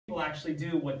actually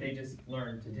do what they just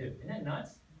learned to do. Isn't that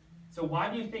nuts? So why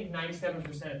do you think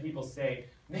 97% of people say,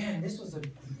 man, this was a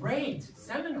great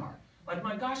seminar. Like,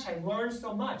 my gosh, I learned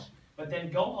so much. But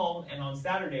then go home, and on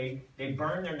Saturday, they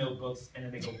burn their notebooks, and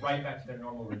then they go right back to their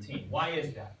normal routine. Why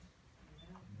is that?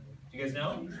 Do you guys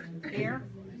know? Fear.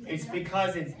 It's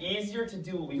because it's easier to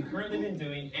do what we've currently been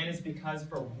doing, and it's because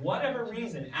for whatever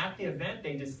reason, at the event,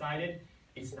 they decided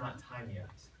it's not time yet.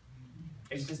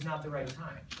 It's just not the right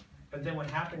time. But then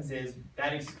what happens is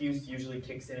that excuse usually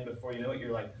kicks in, and before you know it,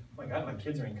 you're like, oh my God, my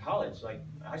kids are in college. Like,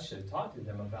 I should have talked to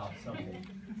them about something.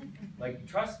 Like,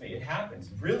 trust me, it happens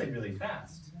really, really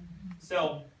fast.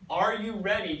 So, are you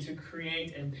ready to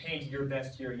create and paint your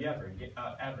best year ever?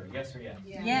 Yes or yes?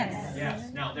 Yes.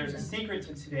 Yes. Now, there's a secret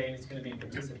to today, and it's going to be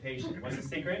participation. What's the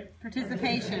secret?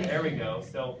 Participation. There we go.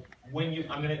 So, when you,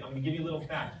 I'm gonna give you a little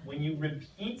fact. When you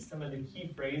repeat some of the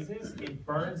key phrases, it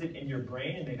burns it in your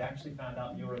brain, and they've actually found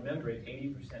out you'll remember it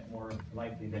 80% more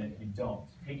likely than if you don't.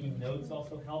 Taking notes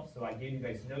also helps. So, I gave you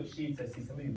guys note sheets. I see some of you